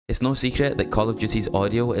It's no secret that Call of Duty's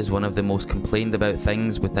audio is one of the most complained about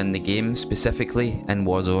things within the game, specifically in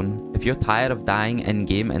Warzone. If you're tired of dying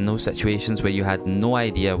in-game in those situations where you had no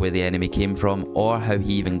idea where the enemy came from or how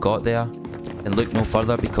he even got there, then look no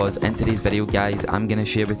further, because in today's video guys, I'm going to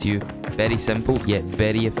share with you very simple yet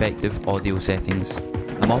very effective audio settings.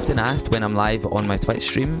 I'm often asked when I'm live on my Twitch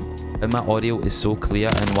stream how my audio is so clear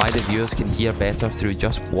and why the viewers can hear better through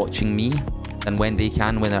just watching me than when they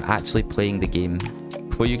can when they're actually playing the game.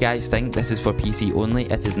 Before you guys think this is for PC only,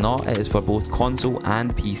 it is not. It is for both console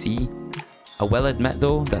and PC. I will admit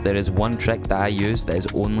though that there is one trick that I use that is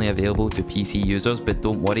only available to PC users, but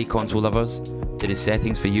don't worry console lovers, there is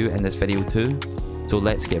settings for you in this video too. So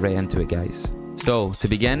let's get right into it guys. So to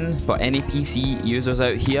begin, for any PC users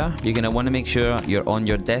out here, you're going to want to make sure you're on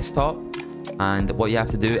your desktop, and what you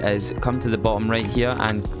have to do is come to the bottom right here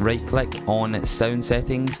and right click on sound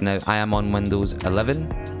settings. Now I am on Windows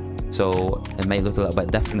 11. So it might look a little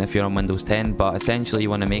bit different if you're on Windows 10, but essentially you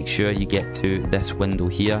want to make sure you get to this window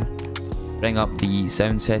here. Bring up the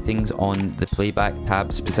sound settings on the playback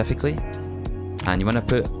tab specifically, and you want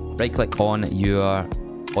to right click on your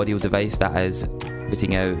audio device that is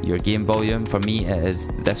putting out your game volume. For me it is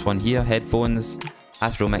this one here, headphones,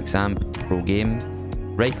 Astro Mix Amp Pro Game.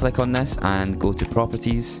 Right click on this and go to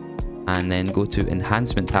properties and then go to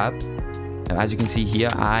enhancement tab. Now as you can see here,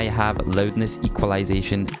 I have loudness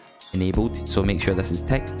equalization enabled, so make sure this is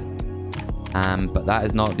ticked. But that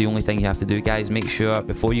is not the only thing you have to do guys. Make sure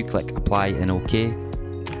before you click apply and OK,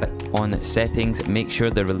 click on settings, make sure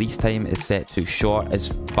the release time is set to short,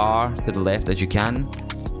 as far to the left as you can.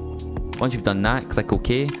 Once you've done that, click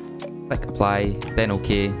OK, click apply, then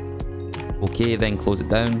OK, then close it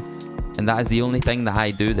down. And that is the only thing that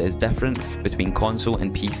I do that is different between console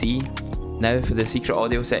and PC. Now for the secret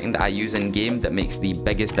audio setting that I use in game that makes the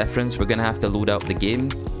biggest difference, we're going to have to load up the game.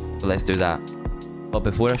 So let's do that. But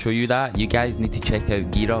before I show you that, you guys need to check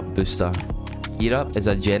out Gear Up Booster. Gear Up is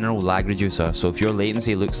a general lag reducer, so if your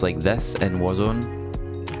latency looks like this in Warzone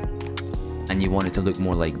and you want it to look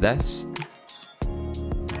more like this,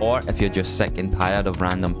 or if you're just sick and tired of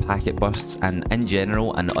random packet bursts and in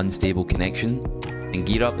general an unstable connection, then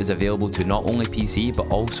Gear Up is available to not only PC but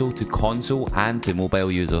also to console and to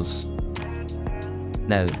mobile users.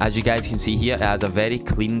 Now, as you guys can see here, it has a very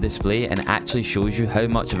clean display and actually shows you how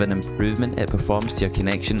much of an improvement it performs to your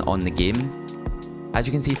connection on the game. As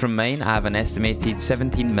you can see from mine, I have an estimated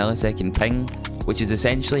 17 millisecond ping, which is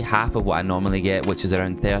essentially half of what I normally get, which is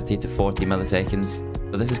around 30 to 40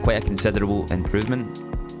 milliseconds. So this is quite a considerable improvement.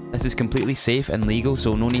 This is completely safe and legal,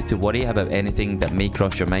 so no need to worry about anything that may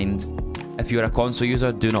cross your mind. If you're a console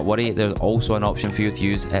user, do not worry, there's also an option for you to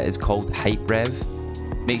use. It is called Hype Rev.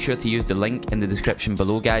 Make sure to use the link in the description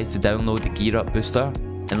below guys to download the Gear Up Booster,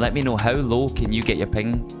 and let me know how low can you get your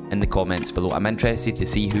ping in the comments below. I'm interested to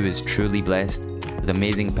see who is truly blessed with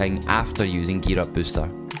amazing ping after using Gear Up Booster.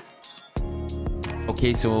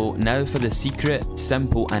 Okay, so now for the secret,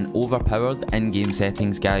 simple and overpowered in-game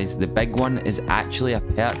settings guys. The big one is actually a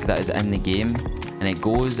perk that is in the game, and it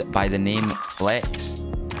goes by the name Flex.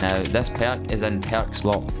 Now this perk is in perk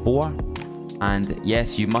slot 4. And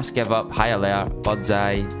yes, you must give up High Alert, Bird's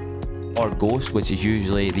Eye, or Ghost, which is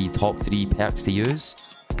usually the top 3 perks to use.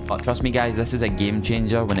 But trust me guys, this is a game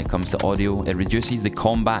changer when it comes to audio. It reduces the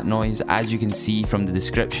combat noise, as you can see from the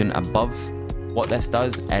description above. What this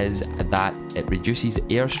does is that it reduces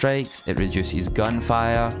airstrikes, it reduces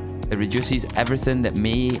gunfire, it reduces everything that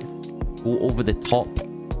may go over the top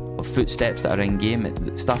of footsteps that are in game,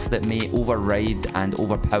 stuff that may override and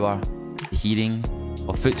overpower the hearing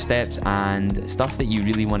of footsteps and stuff that you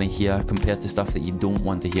really want to hear compared to stuff that you don't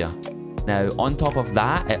want to hear. Now on top of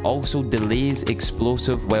that, it also delays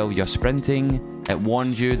explosive while you're sprinting. It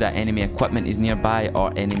warns you that enemy equipment is nearby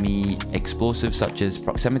or enemy explosives such as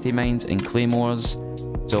proximity mines and claymores.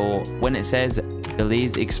 So when it says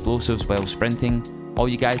delays explosives while sprinting, all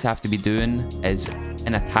you guys have to be doing is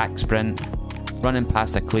an attack sprint, running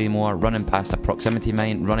past a claymore, running past a proximity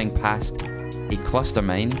mine, running past a cluster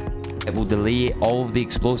mine. It will delay all of the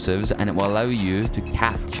explosives and it will allow you to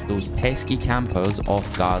catch those pesky campers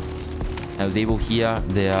off guard. Now they will hear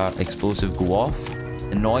their explosive go off,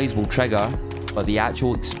 the noise will trigger, but the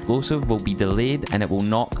actual explosive will be delayed and it will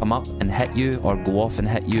not come up and hit you or go off and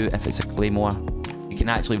hit you if it's a claymore. You can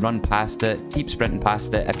actually run past it, keep sprinting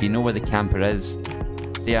past it. If you know where the camper is,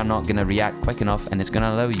 they are not going to react quick enough and it's going to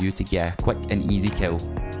allow you to get a quick and easy kill.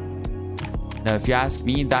 Now if you ask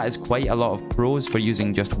me, that is quite a lot of pros for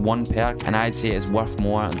using just one perk, and I'd say it's worth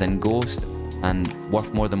more than Ghost and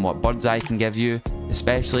worth more than what Bird's Eye can give you,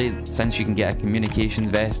 especially since you can get a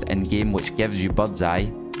communications vest in game which gives you Bird's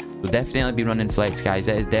Eye. So definitely be running Flex guys,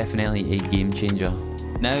 it is definitely a game changer.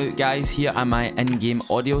 Now guys, here are my in-game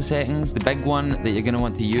audio settings. The big one that you're going to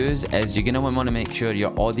want to use is you're going to want to make sure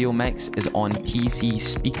your audio mix is on PC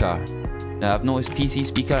speaker. Now I've noticed PC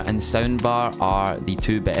speaker and soundbar are the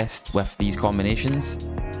two best with these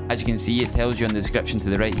combinations. As you can see, it tells you in the description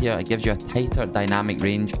to the right here, it gives you a tighter dynamic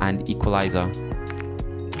range and equalizer.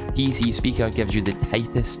 PC speaker gives you the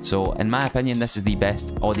tightest, so in my opinion this is the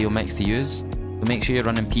best audio mix to use. So make sure you're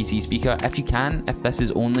running PC speaker. If you can, if this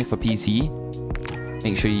is only for PC,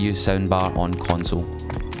 make sure you use soundbar on console.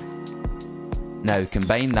 Now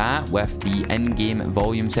combine that with the in-game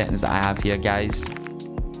volume settings that I have here guys.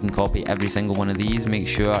 You can copy every single one of these. Make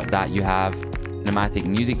sure that you have cinematic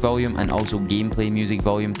music volume and also gameplay music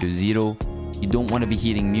volume to 0. You don't want to be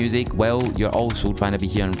hearing music while you're also trying to be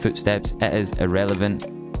hearing footsteps. It is irrelevant.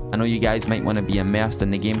 I know you guys might want to be immersed in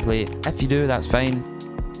the gameplay. If you do, that's fine.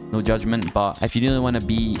 No judgment, but if you really want to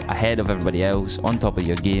be ahead of everybody else, on top of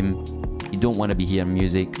your game, you don't want to be hearing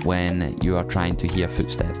music when you are trying to hear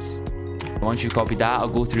footsteps. Once you copy that, I'll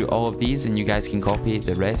go through all of these and you guys can copy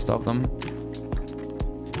the rest of them.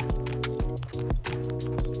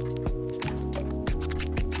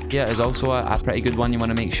 Here is also a pretty good one you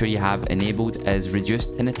want to make sure you have enabled is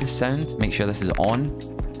reduced tinnitus sound. Make sure this is on.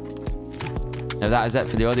 Now that is it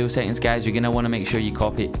for the audio settings guys. You're going to want to make sure you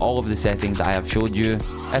copy all of the settings that I have showed you.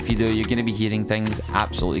 If you do, you're going to be hearing things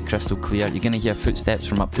absolutely crystal clear. You're going to hear footsteps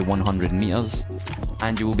from up to 100 meters.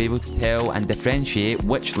 And you will be able to tell and differentiate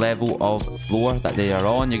which level of floor that they are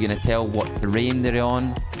on. You're going to tell what terrain they're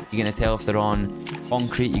on. You're going to tell if they're on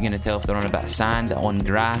concrete. You're going to tell if they're on a bit of sand, on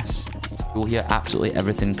grass. You'll hear absolutely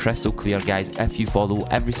everything crystal clear guys if you follow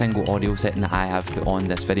every single audio setting that I have put on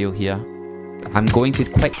this video here. I'm going to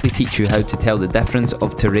quickly teach you how to tell the difference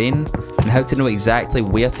of terrain and how to know exactly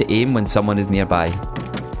where to aim when someone is nearby.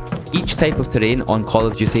 Each type of terrain on Call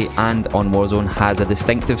of Duty and on Warzone has a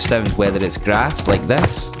distinctive sound, whether it's grass like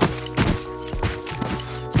this,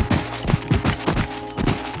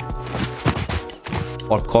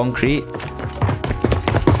 or concrete,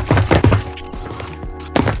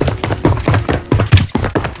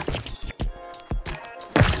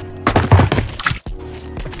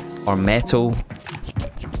 or metal,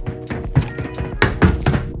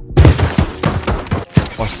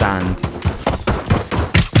 or sand.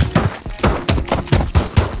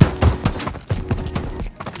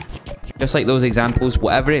 Just like those examples,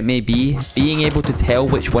 whatever it may be, being able to tell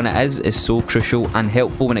which one it is so crucial and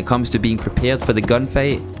helpful when it comes to being prepared for the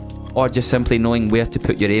gunfight, or just simply knowing where to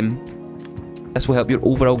put your aim. This will help your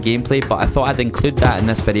overall gameplay, but I thought I'd include that in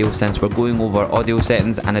this video since we're going over audio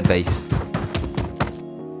settings and advice.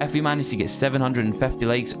 If we manage to get 750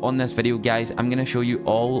 likes on this video guys, I'm going to show you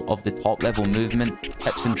all of the top level movement,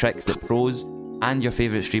 tips and tricks that pros and your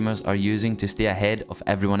favourite streamers are using to stay ahead of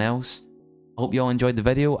everyone else. I hope you all enjoyed the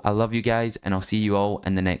video. I love you guys and I'll see you all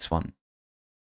in the next one.